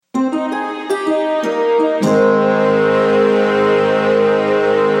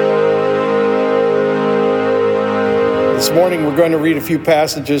This morning we're going to read a few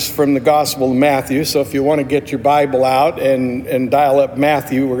passages from the Gospel of Matthew. So if you want to get your Bible out and dial up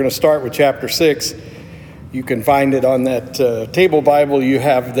Matthew, we're going to start with chapter 6. You can find it on that table Bible you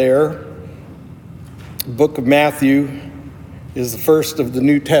have there. The book of Matthew is the first of the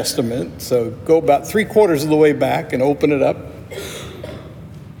New Testament. So go about 3/4 of the way back and open it up.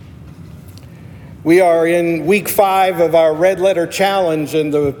 We are in week 5 of our Red Letter Challenge,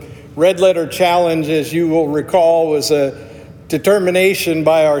 and the Red Letter Challenge, as you will recall, was a determination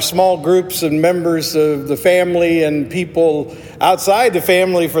by our small groups and members of the family and people outside the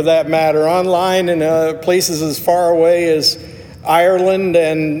family, for that matter, online and places as far away as Ireland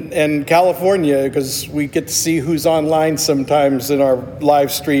and California, because we get to see who's online sometimes in our live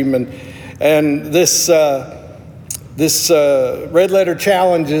stream. And this Red Letter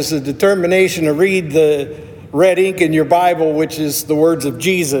Challenge is a determination to read the red ink in your Bible, which is the words of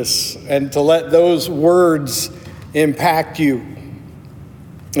Jesus, and to let those words impact you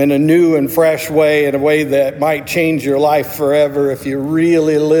in a new and fresh way, in a way that might change your life forever if you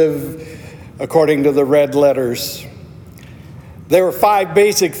really live according to the red letters. There were 5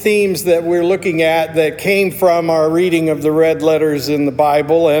 basic themes that we're looking at that came from our reading of the red letters in the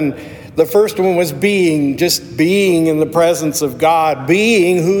Bible, and the first one was being, just being in the presence of God,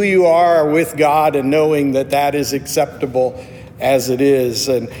 being who you are with God and knowing that that is acceptable as it is.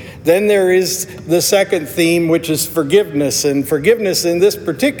 And then there is the second theme, which is forgiveness. And forgiveness in this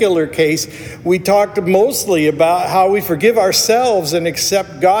particular case, we talked mostly about how we forgive ourselves and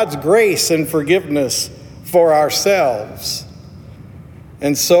accept God's grace and forgiveness for ourselves.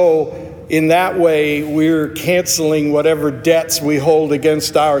 And so in that way, we're canceling whatever debts we hold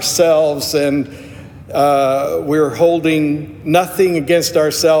against ourselves, and we're holding nothing against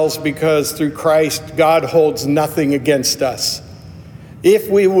ourselves, because through Christ, God holds nothing against us. If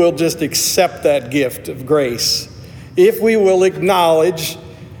we will just accept that gift of grace, if we will acknowledge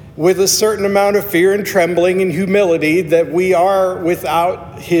with a certain amount of fear and trembling and humility that we are,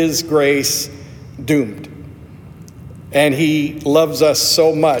 without His grace, doomed. And He loves us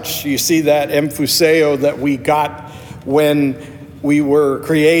so much. You see that emphuseo that we got when we were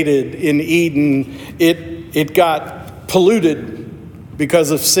created in Eden, it got polluted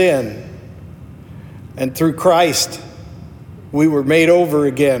because of sin. And through Christ, we were made over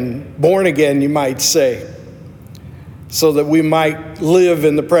again, born again, you might say, so that we might live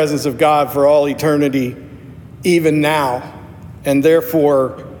in the presence of God for all eternity, even now, and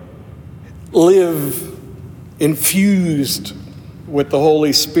therefore live infused with the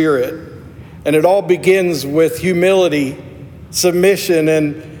Holy Spirit. And it all begins with humility, submission,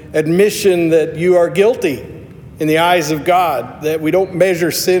 and admission that you are guilty in the eyes of God, that we don't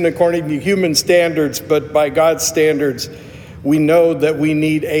measure sin according to human standards, but by God's standards. We know that we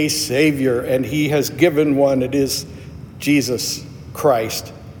need a Savior, and He has given one. It is Jesus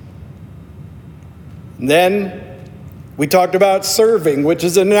Christ. And then we talked about serving, which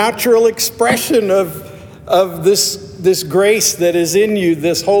is a natural expression of this grace that is in you,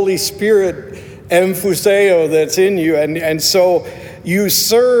 this Holy Spirit emphuseo that's in you. And so you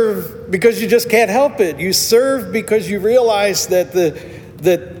serve because you just can't help it. You serve because you realize that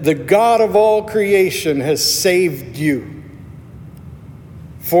the God of all creation has saved you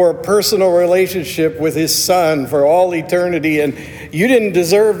for a personal relationship with His Son for all eternity. And you didn't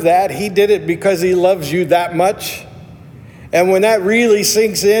deserve that. He did it because He loves you that much. And when that really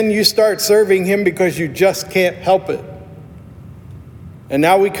sinks in, you start serving Him because you just can't help it. And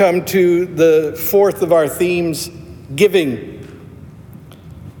now we come to the fourth of our themes, giving.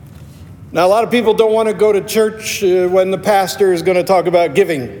 Now, a lot of people don't want to go to church when the pastor is going to talk about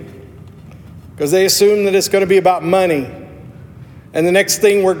giving, because they assume that it's going to be about money and the next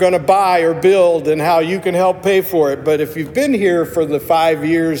thing we're going to buy or build and how you can help pay for it. But if you've been here for the 5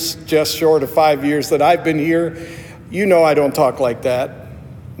 years, just short of 5 years that I've been here, you know I don't talk like that.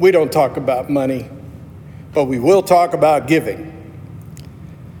 We don't talk about money, but we will talk about giving.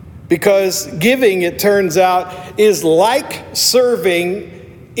 Because giving, it turns out, is like serving,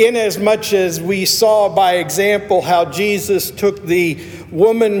 in as much as we saw by example how Jesus took the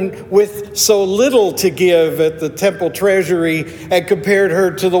woman with so little to give at the temple treasury and compared her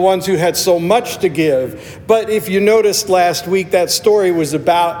to the ones who had so much to give. But if you noticed last week, that story was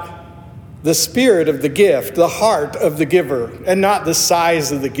about the spirit of the gift, the heart of the giver, and not the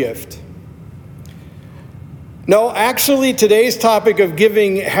size of the gift. No, actually, today's topic of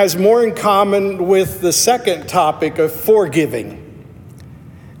giving has more in common with the second topic of forgiving.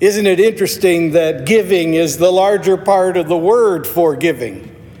 Isn't it interesting that giving is the larger part of the word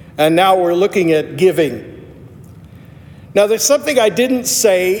forgiving? And now we're looking at giving. Now, there's something I didn't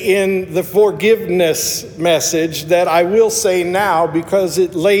say in the forgiveness message that I will say now because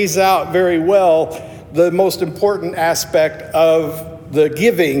it lays out very well the most important aspect of the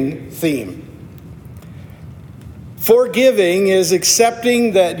giving theme. Forgiving is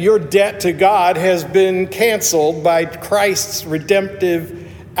accepting that your debt to God has been canceled by Christ's redemptive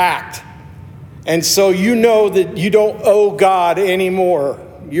act. And so you know that you don't owe God anymore.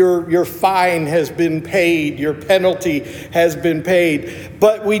 Your fine has been paid. Your penalty has been paid.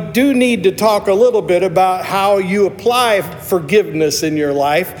 But we do need to talk a little bit about how you apply forgiveness in your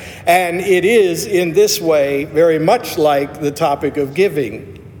life. And it is in this way, very much like the topic of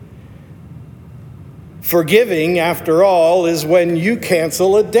giving. Forgiving, after all, is when you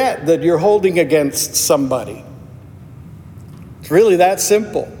cancel a debt that you're holding against somebody. It's really that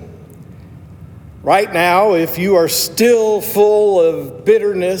simple. Right now, if you are still full of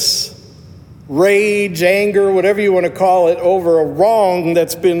bitterness, rage, anger, whatever you want to call it, over a wrong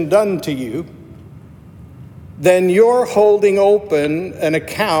that's been done to you, then you're holding open an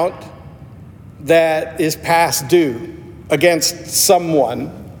account that is past due against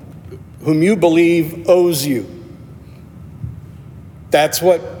someone whom you believe owes you. That's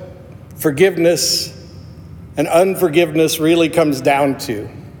what forgiveness and unforgiveness really comes down to.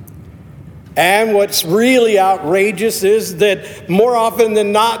 And what's really outrageous is that more often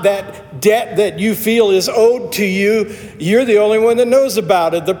than not, that debt that you feel is owed to you, you're the only one that knows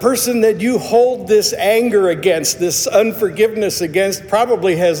about it. The person that you hold this anger against, this unforgiveness against,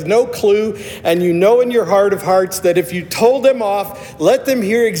 probably has no clue. And you know in your heart of hearts that if you told them off, let them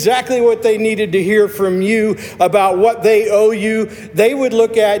hear exactly what they needed to hear from you about what they owe you, they would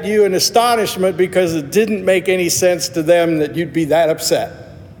look at you in astonishment because it didn't make any sense to them that you'd be that upset.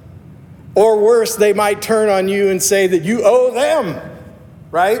 Or worse, they might turn on you and say that you owe them,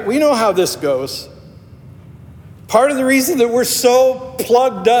 right? We know how this goes. Part of the reason that we're so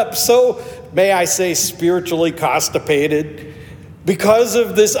plugged up, so, may I say, spiritually constipated, because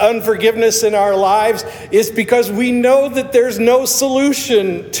of this unforgiveness in our lives, is because we know that there's no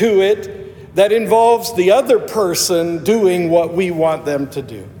solution to it that involves the other person doing what we want them to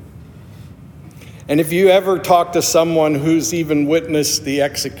do. And if you ever talk to someone who's even witnessed the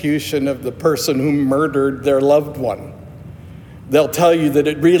execution of the person who murdered their loved one, they'll tell you that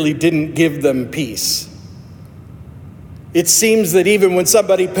it really didn't give them peace. It seems that even when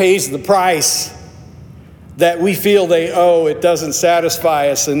somebody pays the price that we feel they owe, it doesn't satisfy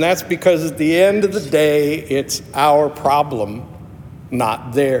us. And that's because at the end of the day, it's our problem,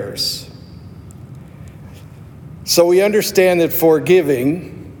 not theirs. So we understand that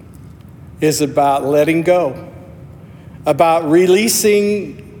forgiving is about letting go, about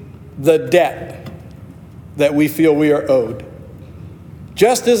releasing the debt that we feel we are owed,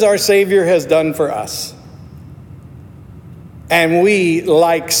 just as our Savior has done for us. And we,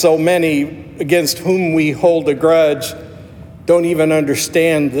 like so many against whom we hold a grudge, don't even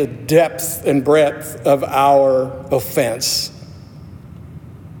understand the depth and breadth of our offense.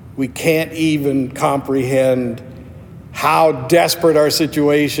 We can't even comprehend how desperate our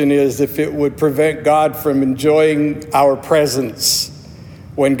situation is if it would prevent God from enjoying our presence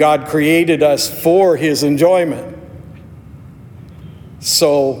when God created us for his enjoyment.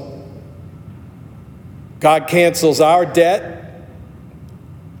 So God cancels our debt,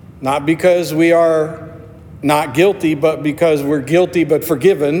 not because we are not guilty, but because we're guilty but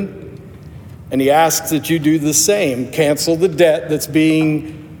forgiven. And he asks that you do the same. Cancel the debt that's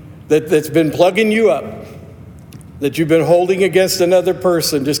been plugging you up, that you've been holding against another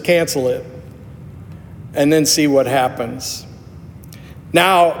person. Just cancel it and then see what happens.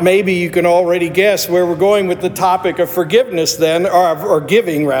 Now, maybe you can already guess where we're going with the topic of forgiveness then, or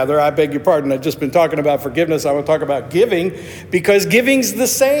giving rather. I beg your pardon. I've just been talking about forgiveness. I want to talk about giving because giving's the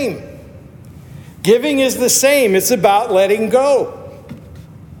same. Giving is the same. It's about letting go.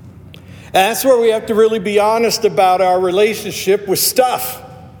 And that's where we have to really be honest about our relationship with stuff.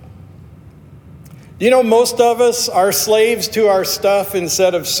 You know, most of us are slaves to our stuff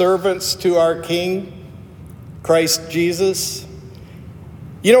instead of servants to our King, Christ Jesus.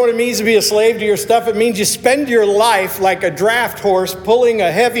 You know what it means to be a slave to your stuff? It means you spend your life like a draft horse pulling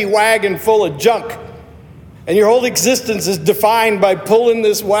a heavy wagon full of junk. And your whole existence is defined by pulling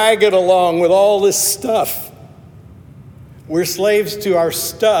this wagon along with all this stuff. We're slaves to our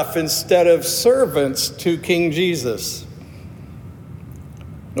stuff instead of servants to King Jesus.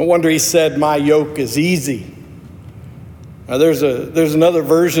 No wonder he said, "My yoke is easy There's another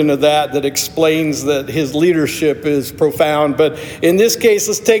version of that explains that his leadership is profound. But in this case,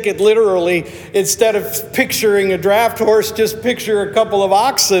 let's take it literally. Instead of picturing a draft horse, just picture a couple of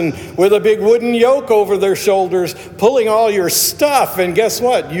oxen with a big wooden yoke over their shoulders, pulling all your stuff. And guess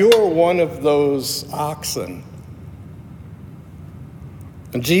what? You're one of those oxen.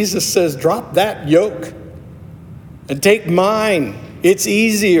 And Jesus says, drop that yoke and take mine. It's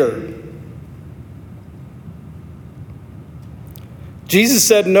easier. Jesus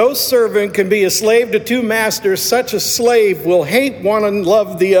said, no servant can be a slave to two masters. Such a slave will hate one and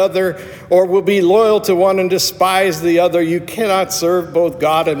love the other, or will be loyal to one and despise the other. You cannot serve both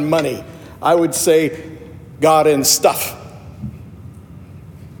God and money. I would say God and stuff.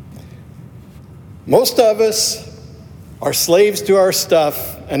 Most of us are slaves to our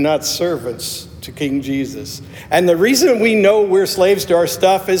stuff and not servants to King Jesus. And the reason we know we're slaves to our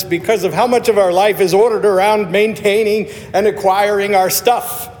stuff is because of how much of our life is ordered around maintaining and acquiring our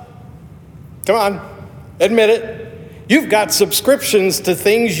stuff. Come on, admit it. You've got subscriptions to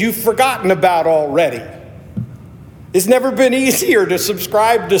things you've forgotten about already. It's never been easier to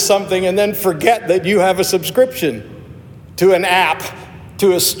subscribe to something and then forget that you have a subscription to an app,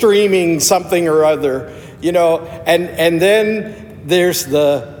 to a streaming something or other, and then there's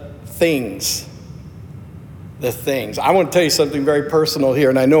the things. The things. I want to tell you something very personal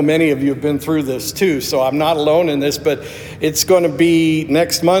here, and I know many of you have been through this too, so I'm not alone in this, but it's going to be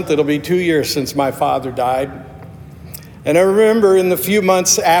next month, it'll be 2 years since my father died. And I remember in the few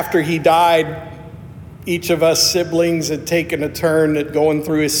months after he died, each of us siblings had taken a turn at going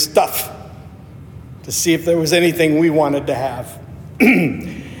through his stuff to see if there was anything we wanted to have.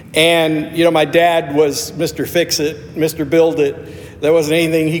 And, my dad was Mr. Fix-It, Mr. Build-It. There wasn't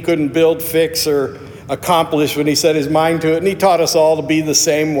anything he couldn't build, fix, or accomplish when he set his mind to it. And he taught us all to be the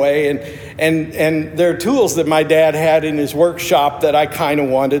same way. And there are tools that my dad had in his workshop that I kind of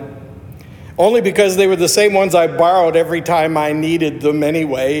wanted, only because they were the same ones I borrowed every time I needed them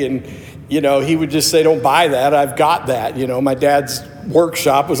anyway. And, he would just say, don't buy that, I've got that. My dad's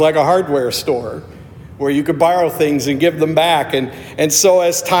workshop was like a hardware store where you could borrow things and give them back. And so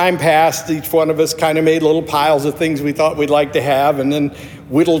as time passed, each one of us kind of made little piles of things we thought we'd like to have, and then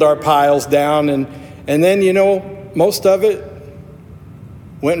whittled our piles down. And then, most of it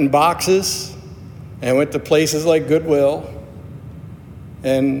went in boxes and went to places like Goodwill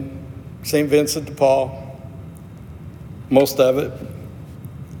and St. Vincent de Paul. Most of it.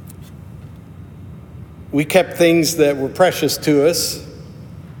 We kept things that were precious to us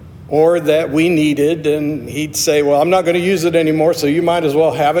or that we needed, and he'd say, well, I'm not going to use it anymore, so you might as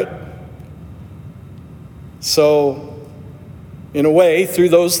well have it. So, in a way, through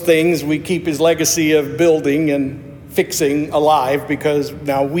those things, we keep his legacy of building and fixing alive, because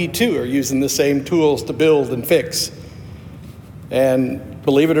now we too are using the same tools to build and fix. And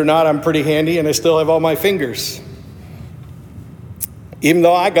believe it or not, I'm pretty handy and I still have all my fingers. Even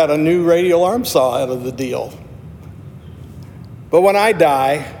though I got a new radial arm saw out of the deal. But when I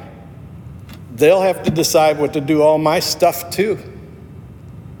die, they'll have to decide what to do all my stuff too.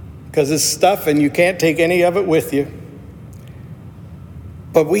 Because it's stuff and you can't take any of it with you.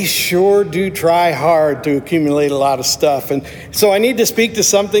 But we sure do try hard to accumulate a lot of stuff. And so I need to speak to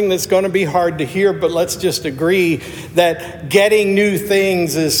something that's going to be hard to hear, but let's just agree that getting new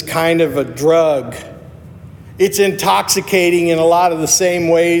things is kind of a drug. It's intoxicating in a lot of the same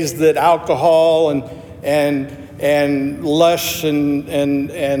ways that alcohol and lush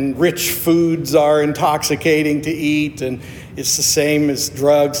and rich foods are intoxicating to eat. And it's the same as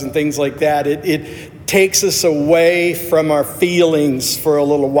drugs and things like that. It takes us away from our feelings for a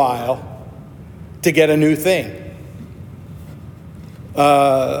little while to get a new thing.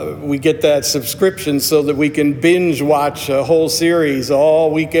 We get that subscription so that we can binge watch a whole series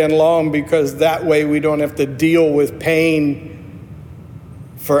all weekend long, because that way we don't have to deal with pain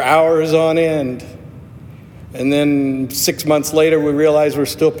for hours on end. And then 6 months later, we realize we're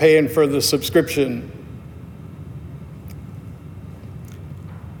still paying for the subscription.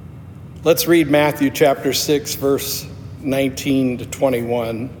 Let's read Matthew chapter 6, verse 19 to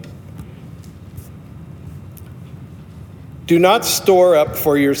 21. Do not store up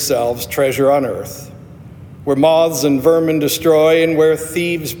for yourselves treasure on earth, where moths and vermin destroy and where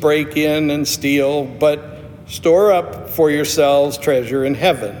thieves break in and steal, but store up for yourselves treasure in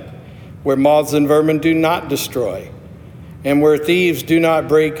heaven, where moths and vermin do not destroy, and where thieves do not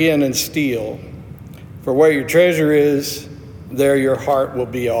break in and steal. For where your treasure is, there your heart will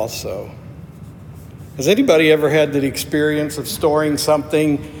be also. Has anybody ever had the experience of storing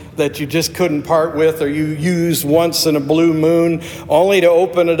something that you just couldn't part with, or you used once in a blue moon, only to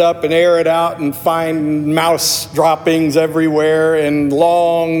open it up and air it out and find mouse droppings everywhere and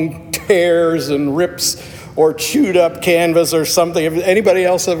long tears and rips or chewed up canvas or something. Anybody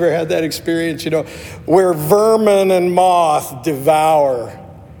else ever had that experience, where vermin and moth devour,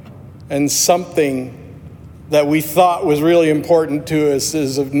 and something that we thought was really important to us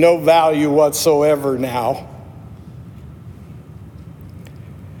is of no value whatsoever now?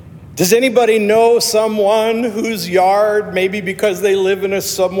 Does anybody know someone whose yard, maybe because they live in a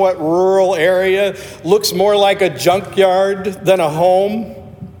somewhat rural area, looks more like a junkyard than a home?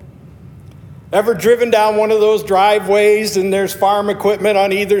 Ever driven down one of those driveways and there's farm equipment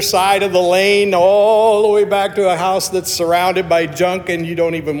on either side of the lane all the way back to a house that's surrounded by junk and you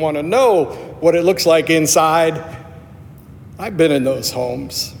don't even want to know what it looks like inside? I've been in those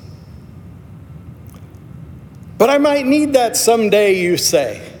homes. But I might need that someday, you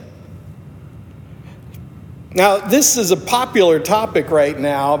say. Now, this is a popular topic right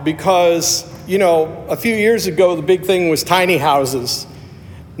now because, a few years ago, the big thing was tiny houses.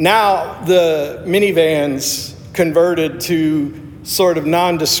 Now, the minivans converted to sort of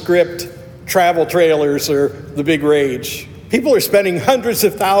nondescript travel trailers are the big rage. People are spending hundreds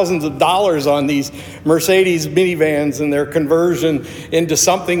of thousands of dollars on these Mercedes minivans and their conversion into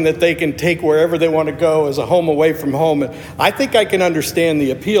something that they can take wherever they want to go as a home away from home. And I think I can understand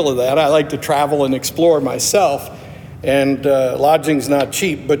the appeal of that. I like to travel and explore myself, and lodging's not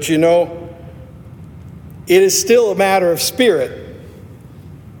cheap. But it is still a matter of spirit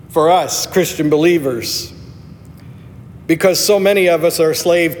for us Christian believers, because so many of us are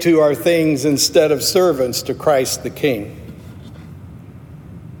slave to our things instead of servants to Christ the King.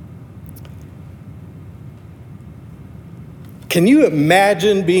 Can you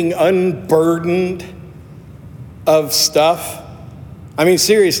imagine being unburdened of stuff? I mean,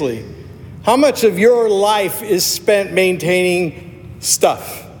 seriously, how much of your life is spent maintaining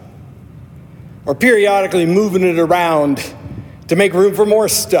stuff or periodically moving it around to make room for more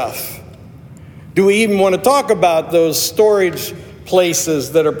stuff? Do we even want to talk about those storage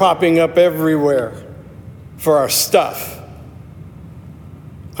places that are popping up everywhere for our stuff?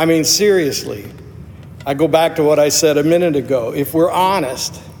 I mean, seriously. I go back to what I said a minute ago. If we're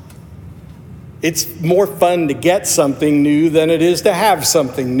honest, it's more fun to get something new than it is to have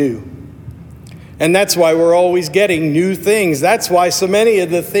something new. And that's why we're always getting new things. That's why so many of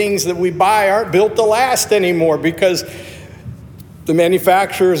the things that we buy aren't built to last anymore, because the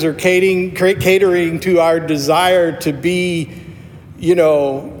manufacturers are catering to our desire to be,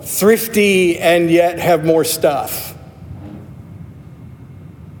 thrifty and yet have more stuff.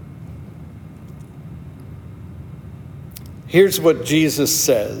 Here's what Jesus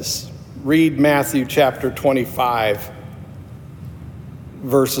says. Read Matthew chapter 25,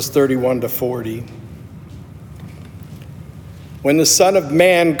 verses 31 to 40. When the Son of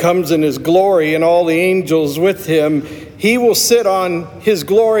Man comes in his glory and all the angels with him, he will sit on his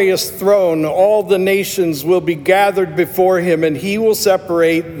glorious throne. All the nations will be gathered before him, and he will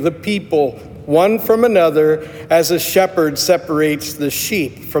separate the people one from another as a shepherd separates the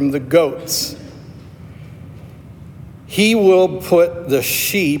sheep from the goats. He will put the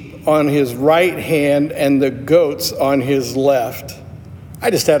sheep on his right hand and the goats on his left. I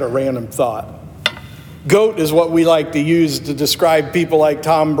just had a random thought. Goat is what we like to use to describe people like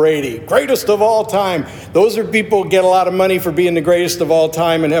Tom Brady. Greatest of all time. Those are people who get a lot of money for being the greatest of all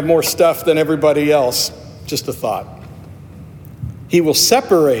time and have more stuff than everybody else. Just a thought. He will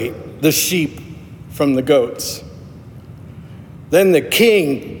separate the sheep from the goats. Then the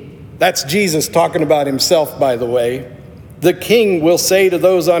king, that's Jesus talking about himself, by the way. The king will say to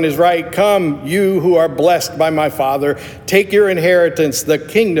those on his right, "Come, you who are blessed by my Father, take your inheritance, the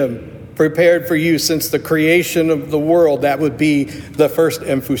kingdom prepared for you since the creation of the world." That would be the first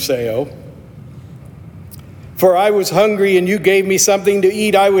emphuseo. "For I was hungry, and you gave me something to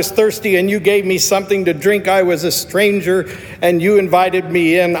eat. I was thirsty, and you gave me something to drink. I was a stranger, and you invited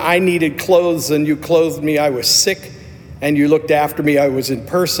me in. I needed clothes, and you clothed me. I was sick, and you looked after me. I was in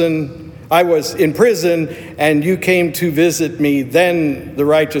prison, and you came to visit me." Then the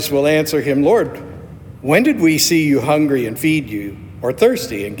righteous will answer him, "Lord, when did we see you hungry and feed you, or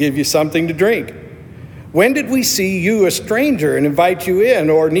thirsty and give you something to drink? When did we see you a stranger and invite you in,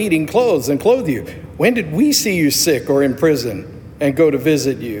 or needing clothes and clothe you? When did we see you sick or in prison and go to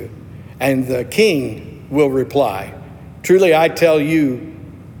visit you?" And the king will reply, "Truly I tell you,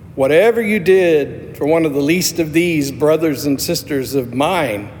 whatever you did for one of the least of these brothers and sisters of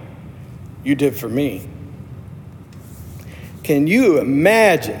mine, you did for me." Can you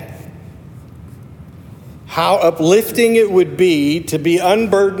imagine how uplifting it would be to be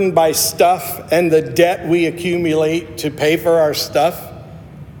unburdened by stuff and the debt we accumulate to pay for our stuff,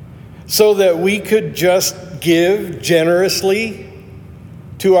 so that we could just give generously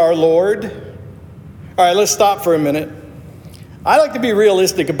to our Lord? All right, let's stop for a minute. I like to be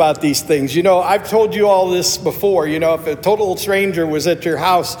realistic about these things. You know, I've told you all this before. You know, if a total stranger was at your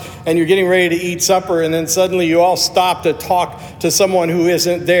house and you're getting ready to eat supper and then suddenly you all stop to talk to someone who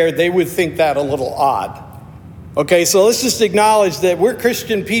isn't there, they would think that a little odd. Okay, so let's just acknowledge that we're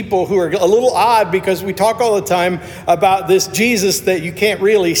Christian people who are a little odd because we talk all the time about this Jesus that you can't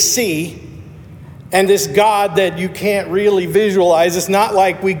really see and this God that you can't really visualize. It's not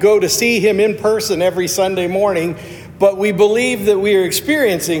like we go to see him in person every Sunday morning, but we believe that we are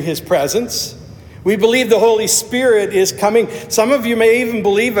experiencing his presence. We believe the Holy Spirit is coming. Some of you may even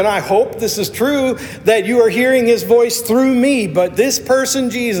believe, and I hope this is true, that you are hearing his voice through me. But this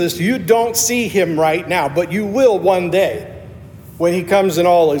person, Jesus, you don't see him right now, but you will one day when he comes in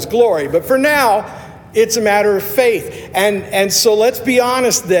all his glory. But for now, it's a matter of faith. And so let's be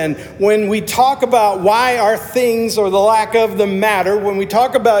honest then. When we talk about why our things or the lack of them matter, when we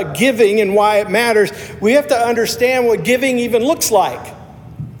talk about giving and why it matters, we have to understand what giving even looks like.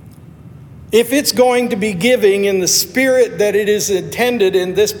 If it's going to be giving in the spirit that it is intended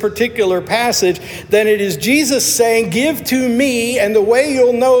in this particular passage, then it is Jesus saying, give to me, and the way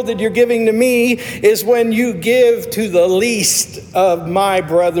you'll know that you're giving to me is when you give to the least of my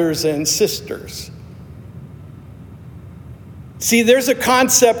brothers and sisters. See, there's a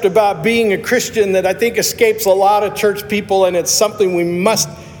concept about being a Christian that I think escapes a lot of church people, and it's something we must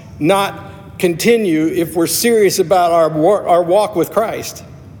not continue if we're serious about our walk with Christ.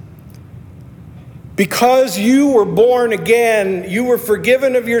 Because you were born again, you were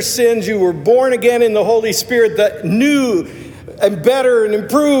forgiven of your sins, you were born again in the Holy Spirit, that new and better and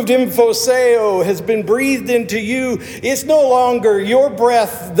improved infoseo has been breathed into you. It's no longer your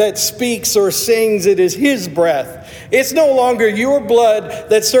breath that speaks or sings, it is his breath. It's no longer your blood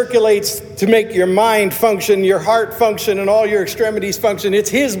that circulates to make your mind function, your heart function, and all your extremities function. It's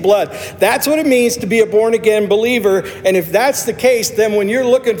his blood. That's what it means to be a born-again believer. And if that's the case, then when you're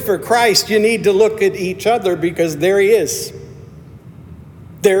looking for Christ, you need to look at each other, because there he is.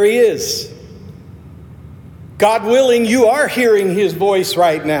 There he is. God willing, you are hearing his voice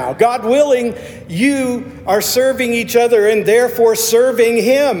right now. God willing, you are serving each other and therefore serving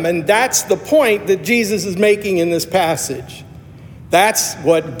him. And that's the point that Jesus is making in this passage. That's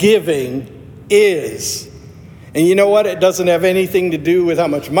what giving is. And you know what? It doesn't have anything to do with how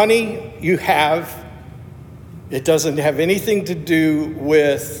much money you have. It doesn't have anything to do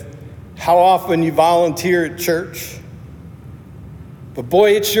with how often you volunteer at church. But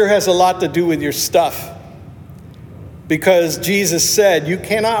boy, it sure has a lot to do with your stuff. Because Jesus said, you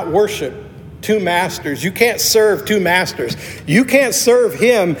cannot worship two masters. You can't serve two masters. You can't serve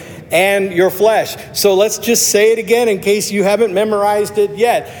him and your flesh. So let's just say it again in case you haven't memorized it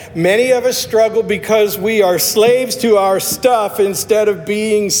yet. Many of us struggle because we are slaves to our stuff instead of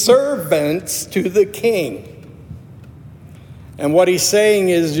being servants to the King. And what he's saying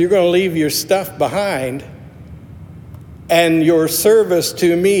is, you're going to leave your stuff behind, and your service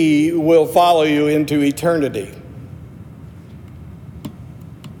to me will follow you into eternity.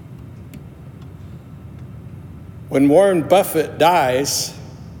 When Warren Buffett dies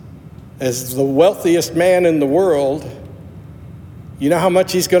as the wealthiest man in the world, you know how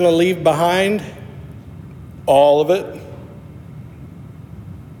much he's going to leave behind? All of it.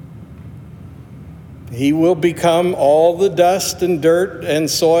 He will become all the dust and dirt and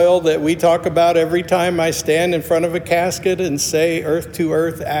soil that we talk about every time I stand in front of a casket and say, earth to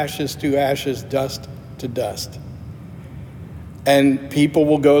earth, ashes to ashes, dust to dust. And people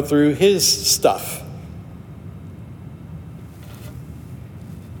will go through his stuff.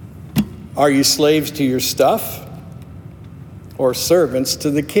 Are you slaves to your stuff or servants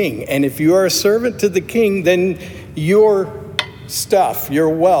to the King? And if you are a servant to the King, then your stuff, your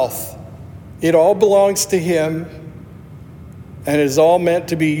wealth, it all belongs to him and is all meant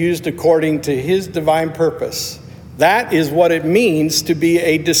to be used according to his divine purpose. That is what it means to be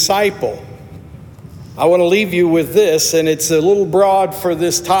a disciple. I want to leave you with this, and it's a little broad for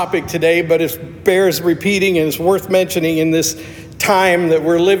this topic today, but it bears repeating and it's worth mentioning in this time that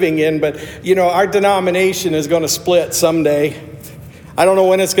we're living in. But you know, our denomination is going to split someday. I don't know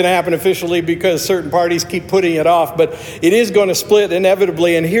when it's going to happen officially because certain parties keep putting it off, but it is going to split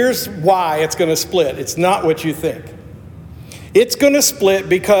inevitably. And here's why it's going to split. It's not what you think. It's going to split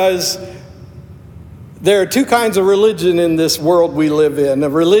because there are two kinds of religion in this world we live in: a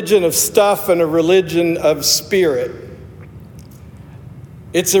religion of stuff and a religion of spirit.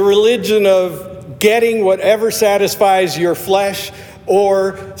 It's a religion of getting whatever satisfies your flesh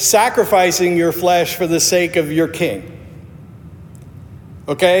or sacrificing your flesh for the sake of your king.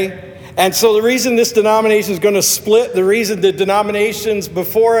 Okay? And so the reason this denomination is going to split, the reason the denominations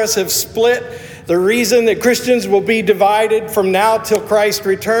before us have split, the reason that Christians will be divided from now till Christ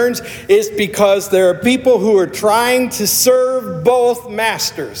returns is because there are people who are trying to serve both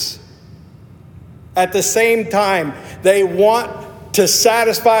masters at the same time. They want to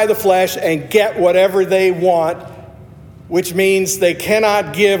satisfy the flesh and get whatever they want, which means they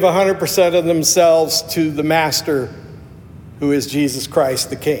cannot give 100% of themselves to the master, who is Jesus Christ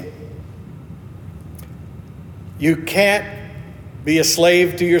the King. You can't be a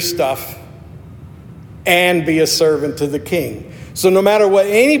slave to your stuff and be a servant to the King. So no matter what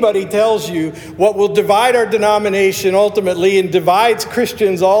anybody tells you, what will divide our denomination ultimately and divides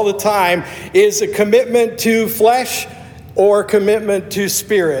Christians all the time is a commitment to flesh or commitment to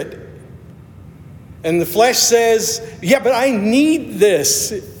spirit. And the flesh says, yeah, but I need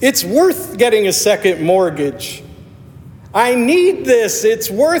this. It's worth getting a second mortgage. I need this. It's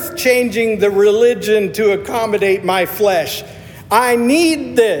worth changing the religion to accommodate my flesh. I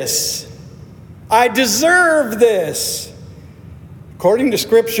need this. I deserve this. According to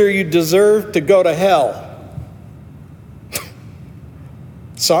Scripture, you deserve to go to hell.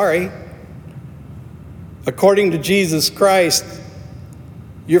 Sorry. According to Jesus Christ,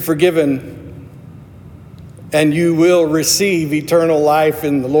 you're forgiven and you will receive eternal life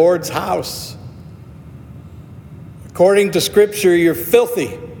in the Lord's house. According to Scripture, you're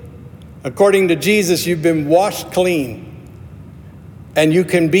filthy. According to Jesus, you've been washed clean and you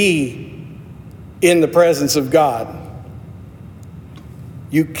can be in the presence of God.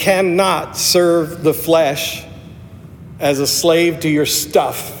 You cannot serve the flesh as a slave to your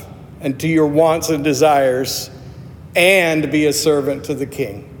stuff and to your wants and desires and be a servant to the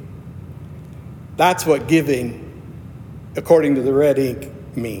King. That's what giving, according to the red ink,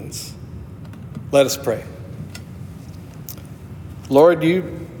 means. Let us pray. Lord,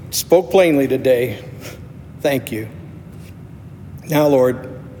 you spoke plainly today. Thank you. Now, Lord,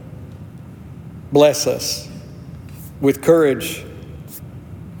 bless us with courage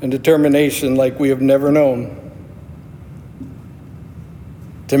and determination like we have never known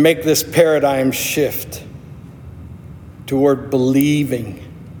to make this paradigm shift toward believing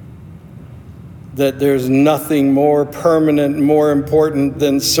that there's nothing more permanent, more important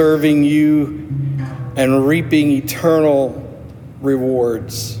than serving you and reaping eternal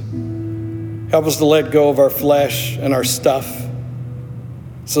rewards. Help us to let go of our flesh and our stuff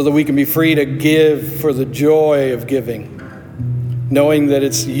so that we can be free to give for the joy of giving, knowing that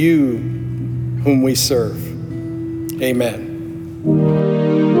it's you whom we serve. Amen.